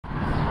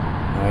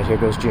Alright,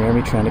 here goes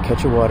Jeremy trying to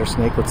catch a water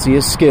snake. Let's see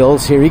his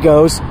skills. Here he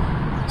goes.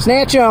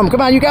 Snatch him!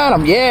 Come on, you got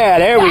him! Yeah,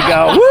 there we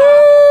go!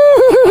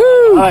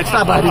 Woo! Alright,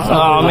 stop by this.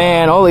 Oh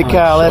man, holy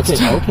cow, that's...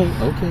 Okay.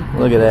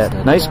 Look at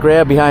that. Nice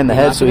grab behind the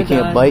head so he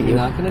can't bite you. You're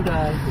not gonna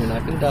die. You're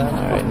not gonna die.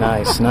 Alright,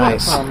 nice. I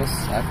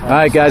promise.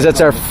 Alright guys, that's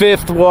our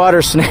 5th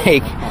water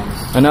snake.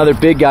 Another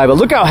big guy, but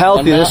look how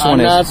healthy this one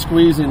is. I'm not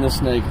squeezing the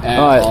snake at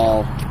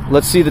all.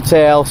 Let's see the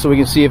tail so we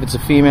can see if it's a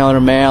female or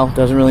a male.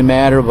 Doesn't really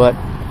matter, but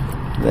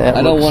that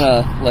I don't want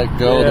to let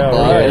go of the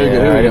ball. Alright,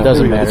 it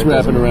doesn't matter. It's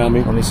wrapping around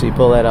me. Let me see,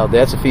 pull that out.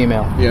 That's a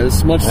female. Yeah,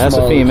 it's much smaller. That's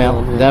a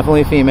female.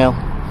 Definitely a female.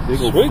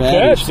 Sweet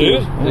catch,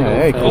 dude.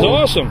 That was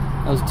awesome.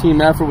 That was a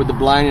team effort with the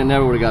blind, and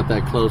never would have got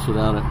that close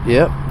without it.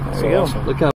 Yep. There we go. Look how